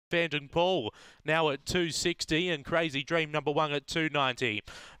Phantom Paul now at 260 and Crazy Dream number 1 at 290.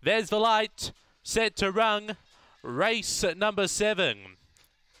 There's the light, set to run, race number 7.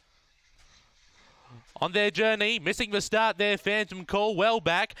 On their journey, missing the start there, Phantom Call well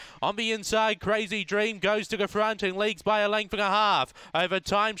back. On the inside, Crazy Dream goes to the front and leagues by a length and a half. Over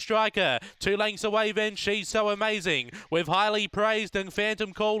Time Striker, 2 lengths away then, She's So Amazing. With Highly Praised and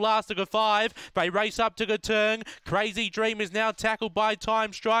Phantom Call last to the 5. They race up to the turn. Crazy Dream is now tackled by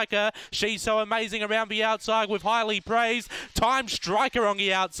Time Striker. She's So Amazing around the outside with Highly Praised. Time Striker on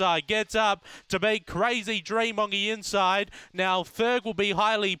the outside gets up to beat Crazy Dream on the inside. Now third will be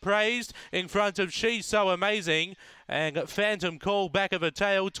Highly Praised in front of She's So Amazing, and Phantom Call back of the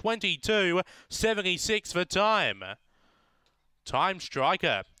tail, 22.76 for time. Time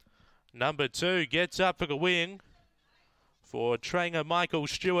Striker, number 2, gets up for the win for trainer Michael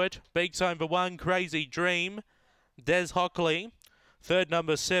Stewart. Beats home for 1, Crazy Dream. Des Hockley, third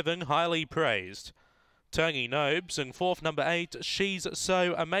number 7, Highly Praised. Tony Nobes, and fourth number 8, She's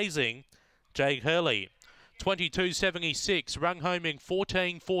So Amazing, Jake Hurley. 22.76, rung home in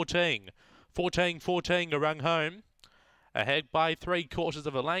 14.14. 14.14 to run home. Ahead by 3/4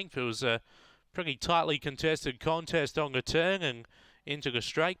 of a length. It was a pretty tightly contested contest on the turn and into the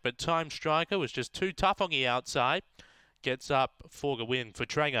straight, but Time Striker was just too tough on the outside. Gets up for the win for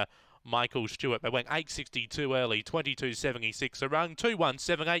trainer Michael Stewart. They went 8.62 early, 22.76 a run,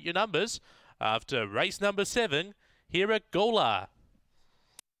 2.178 your numbers after race number 7 here at Gawler.